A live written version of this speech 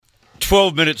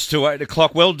12 minutes to 8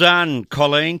 o'clock. Well done,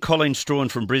 Colleen. Colleen Strawn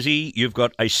from Brizzy. You've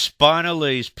got a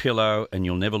Spinalese pillow and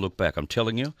you'll never look back. I'm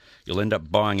telling you, you'll end up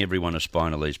buying everyone a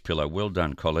Spinalese pillow. Well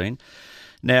done, Colleen.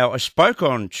 Now, I spoke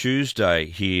on Tuesday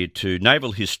here to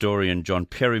naval historian John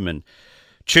Perryman.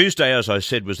 Tuesday, as I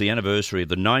said, was the anniversary of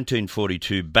the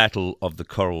 1942 Battle of the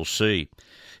Coral Sea.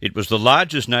 It was the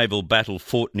largest naval battle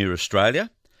fought near Australia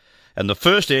and the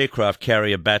first aircraft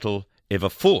carrier battle ever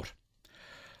fought.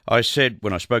 I said,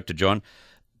 when I spoke to John,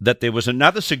 that there was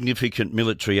another significant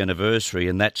military anniversary,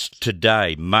 and that's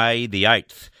today, May the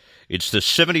 8th. It's the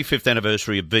 75th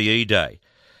anniversary of VE Day.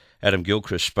 Adam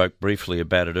Gilchrist spoke briefly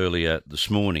about it earlier this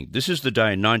morning. This is the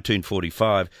day in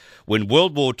 1945 when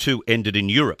World War II ended in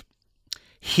Europe.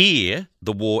 Here,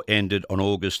 the war ended on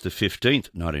August the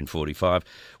 15th, 1945,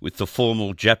 with the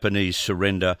formal Japanese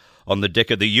surrender on the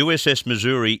deck of the USS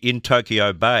Missouri in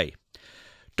Tokyo Bay.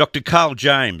 Dr. Karl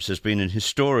James has been an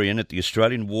historian at the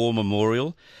Australian War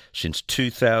Memorial since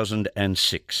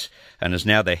 2006 and is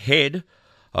now the head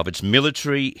of its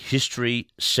military history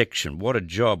section. What a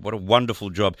job, what a wonderful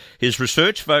job. His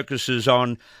research focuses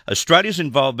on Australia's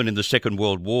involvement in the Second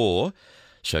World War.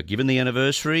 So given the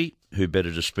anniversary, who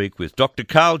better to speak with? Dr.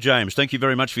 Karl James, thank you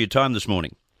very much for your time this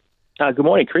morning. Good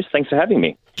morning, Chris. Thanks for having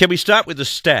me. Can we start with the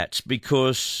stats,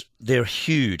 because they're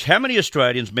huge. How many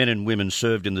Australians, men and women,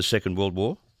 served in the Second World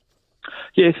War?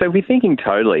 Yeah, so we're thinking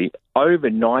totally, over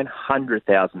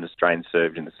 900,000 Australians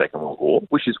served in the Second World War,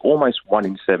 which is almost 1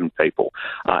 in 7 people.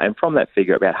 And from that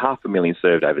figure, about 500,000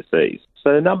 served overseas.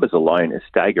 So the numbers alone are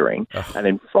staggering. And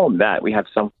then from that, we have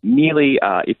some nearly,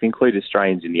 if we include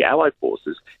Australians in the Allied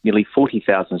forces, nearly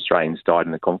 40,000 Australians died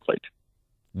in the conflict.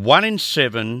 1 in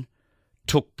 7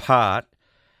 took part,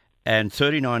 and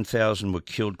 39,000 were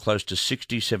killed, close to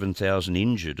 67,000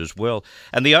 injured as well.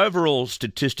 And the overall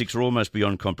statistics are almost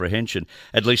beyond comprehension.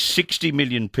 At least 60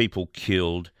 million people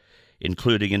killed,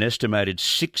 including an estimated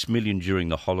 6 million during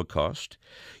the Holocaust.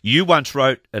 You once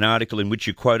wrote an article in which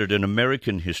you quoted an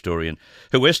American historian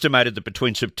who estimated that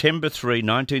between September 3,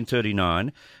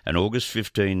 1939 and August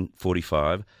 15,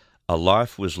 45, a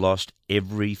life was lost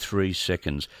every 3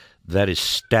 seconds. That is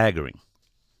staggering.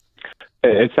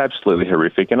 It's absolutely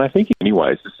horrific. And I think in many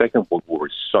ways, the Second World War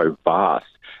is so vast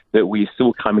that we're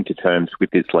still coming to terms with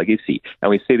its legacy.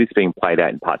 And we see this being played out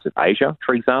in parts of Asia,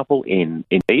 for example, in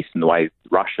the East, and the way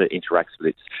Russia interacts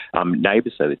with its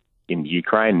neighbours, so in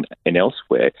Ukraine and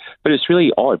elsewhere. But it's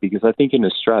really odd because I think in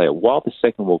Australia, while the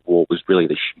Second World War was really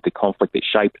the conflict that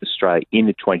shaped Australia in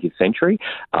the 20th century,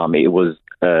 it was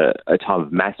a time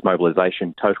of mass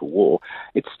mobilisation, total war,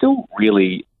 it's still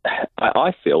really,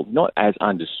 I feel, not as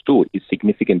understood its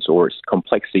significance or its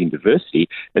complexity and diversity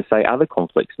as, say, other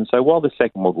conflicts. And so while the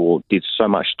Second World War did so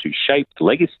much to shape the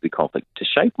legacy of the conflict, to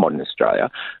shape modern Australia,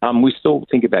 we still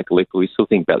think about Gallipoli, we still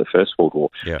think about the First World War.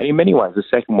 Yeah. And in many ways, the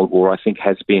Second World War, I think,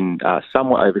 has been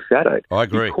somewhat overshadowed. I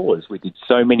agree. Because we did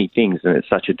so many things and it's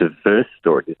such a diverse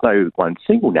story. There's no one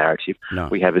single narrative. No.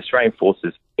 We have Australian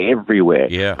forces everywhere.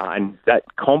 Yeah. And that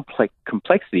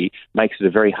complexity makes it a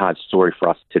very hard story for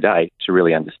us today to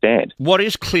really understand. What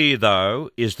is clear, though,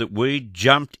 is that we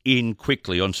jumped in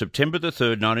quickly. On September the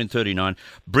 3rd, 1939,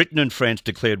 Britain and France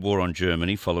declared war on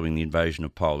Germany following the invasion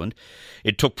of Poland.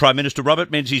 It took Prime Minister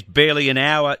Robert Menzies barely an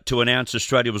hour to announce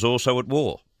Australia was also at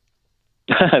war.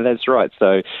 That's right.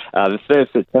 So the 3rd of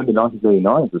September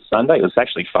 1939 was a Sunday. It was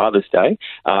actually Father's Day.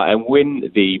 And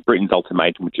when the Britain's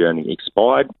ultimatum with Germany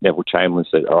expired, Neville Chamberlain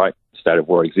said, all right, state of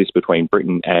war exists between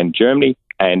Britain and Germany.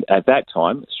 And at that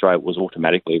time, Australia was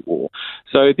automatically at war.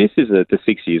 So this is the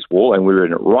 6 Years' War, and we were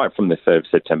in it right from the 3rd of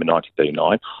September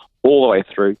 1939 all the way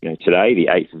through today, the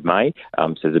 8th of May.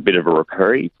 So there's a bit of a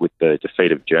reprieve with the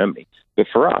defeat of Germany. But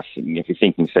for us, if you're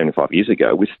thinking 75 years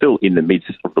ago, we're still in the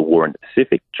midst of the war in the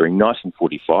Pacific. During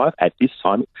 1945, at this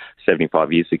time,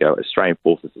 75 years ago, Australian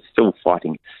forces are still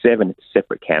fighting 7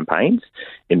 separate campaigns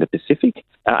in the Pacific.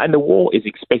 And the war is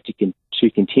expected to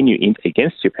continue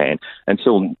against Japan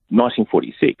until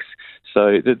 1946.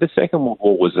 So the Second World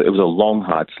War was a long,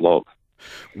 hard slog.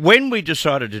 When we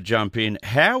decided to jump in,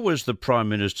 how was the Prime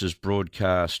Minister's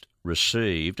broadcast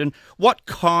received, and what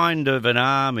kind of an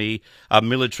army, a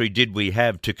military, did we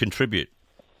have to contribute?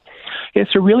 Yeah,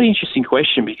 it's a really interesting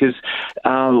question because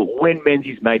when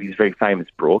Menzies made his very famous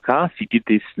broadcast, he did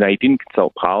this, he didn't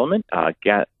consult Parliament,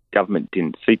 government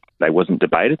didn't sit, they wasn't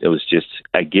debated, it was just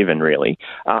a given really,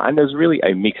 and there was really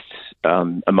a mixed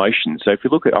emotion. So if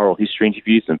you look at oral history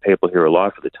interviews and people who are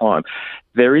alive at the time,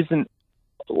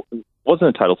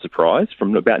 wasn't a total surprise.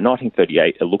 From about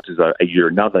 1938, it looked as though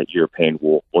another European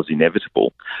war was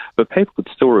inevitable. But people could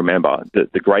still remember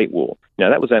the Great War. Now,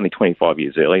 that was only 25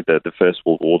 years early, the First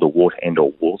World War, the war to end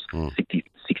all wars, 60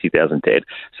 60,000 dead.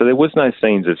 So there was no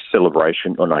scenes of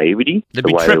celebration or naivety. There'd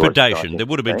be trepidation. There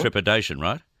would have been trepidation,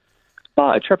 right?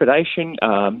 Trepidation,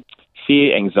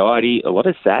 fear, anxiety, a lot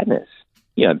of sadness.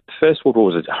 First World War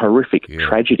was a horrific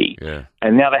tragedy. Yeah.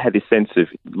 And now they had this sense of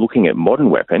looking at modern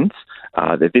weapons,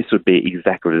 that this would be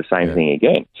exactly the same thing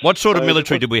again. What sort of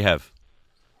military did we have?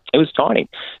 It was tiny.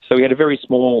 So we had a very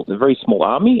small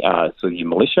army, so the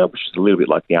militia, which is a little bit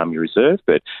like the Army Reserve,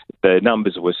 but the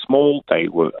numbers were small. They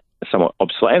were somewhat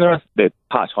obsolete, and they're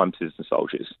part-time citizen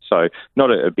soldiers, so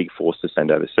not a big force to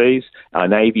send overseas. Our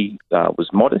Navy was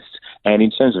modest, and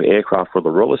in terms of aircraft for the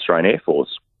Royal Australian Air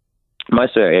Force,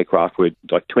 most of our aircraft were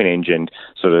like twin-engined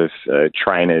sort of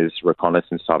trainers,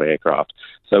 reconnaissance type aircraft.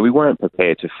 So we weren't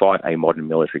prepared to fight a modern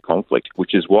military conflict,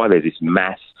 which is why there's this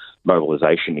mass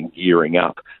mobilisation and gearing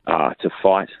up to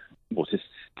fight, or to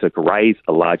raise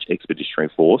a large expeditionary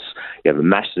force. You have a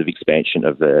massive expansion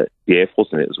of the Air Force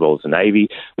and as well as the Navy.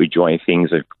 We join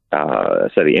things like,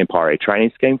 so the Empire Air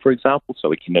Training Scheme, for example. So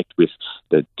we connect with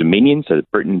the Dominions, so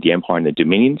Britain, the Empire and the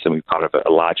Dominions, and we're part of a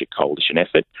larger coalition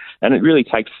effort. And it really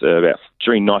takes about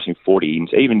during 1940 and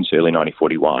even into early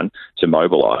 1941 to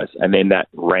mobilise. And then that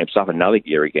ramps up another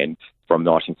gear again from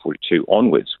 1942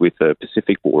 onwards with the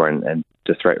Pacific War and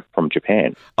the threat from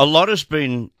Japan. A lot has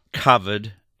been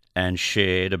covered and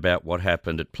shared about what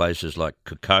happened at places like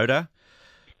Kokoda,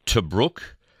 Tobruk.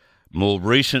 More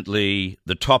recently,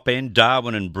 the top end,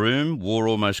 Darwin and Broome, war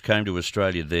almost came to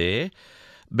Australia there.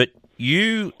 But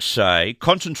you say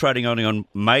concentrating only on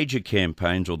major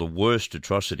campaigns or the worst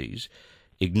atrocities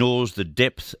ignores the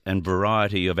depth and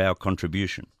variety of our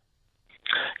contribution.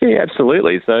 Yeah,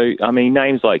 absolutely. So,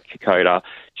 names like Kokoda,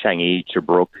 Changi,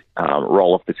 Tobruk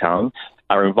roll off the tongue.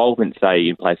 Our involvement, say,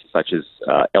 in places such as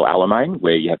El Alamein,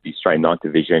 where you have the Australian 9th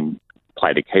Division,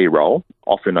 played a key role,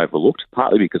 often overlooked,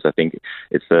 partly because I think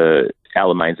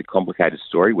Alamein's a complicated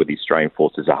story where the Australian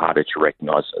forces are harder to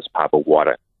recognise as part of a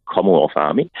wider Commonwealth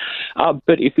Army.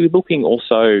 But if we're looking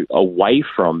also away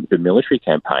from the military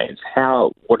campaigns,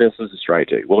 what else does Australia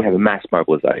do? Well, we have a mass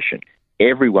mobilisation.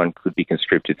 Everyone could be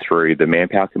conscripted through the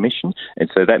Manpower Commission,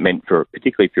 and so that meant,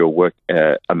 particularly if you're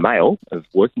a male of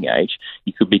working age,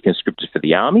 you could be conscripted for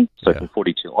the Army, so from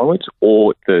 42 onwards,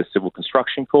 or the Civil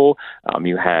Construction Corps.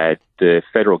 You had the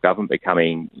federal government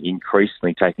becoming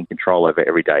increasingly taking control over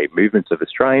everyday movements of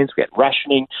Australians. We had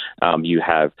rationing. You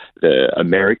have the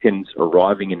Americans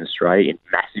arriving in Australia in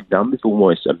massive numbers.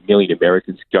 Almost 1 million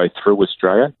Americans go through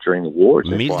Australia during the war as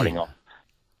they're fighting off.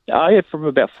 From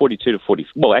about 42 to 40.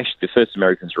 Well, actually, the first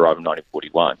Americans arrived in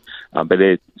 1941, but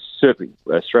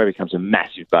Australia becomes a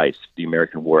massive base for the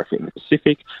American war effort in the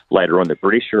Pacific. Later on, the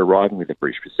British are arriving with the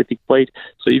British Pacific Fleet.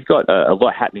 So you've got a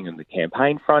lot happening on the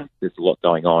campaign front. There's a lot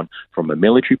going on from a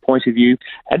military point of view.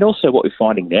 And also what we're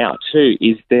finding now, too,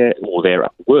 is there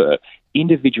were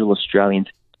individual Australians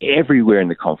everywhere in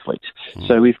the conflict.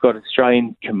 So we've got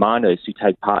Australian commandos who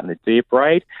take part in the Dieppe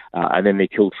raid, and then they're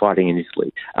killed fighting in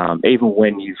Italy. Even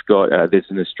when you've got, there's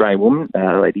an Australian woman,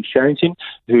 Lady Sherrington,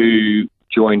 who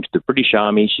joined the British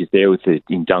Army. She's there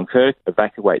in Dunkirk,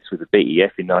 evacuates with the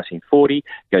BEF in 1940,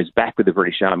 goes back with the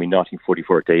British Army in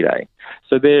 1944 at D-Day.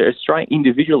 So there are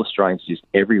individual Australians just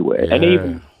everywhere. Yeah. And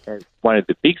even one of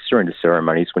the big surrender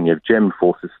ceremonies, when you have German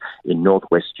forces in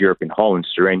northwest Europe, in Holland,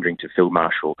 surrendering to Field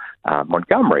Marshal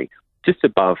Montgomery, just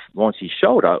above Monty's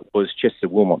shoulder was Chester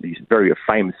Wilmot, the very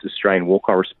famous Australian war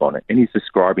correspondent, and he's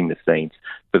describing the scenes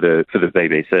for the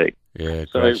BBC. Yeah,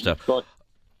 great stuff.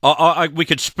 We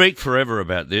could speak forever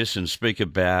about this and speak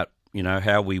about,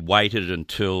 how we waited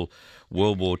until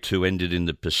World War II ended in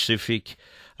the Pacific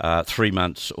 3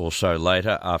 months or so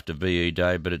later after VE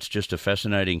Day, but it's just a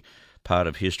fascinating part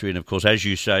of history. And, of course, as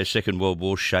you say, Second World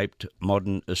War shaped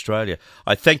modern Australia.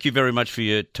 I thank you very much for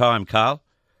your time, Karl.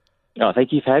 Oh,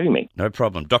 thank you for having me. No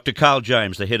problem. Dr. Karl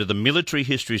James, the head of the Military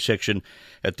History Section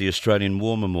at the Australian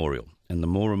War Memorial. And the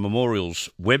War Memorial's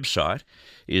website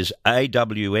is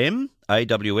awm.gov.au.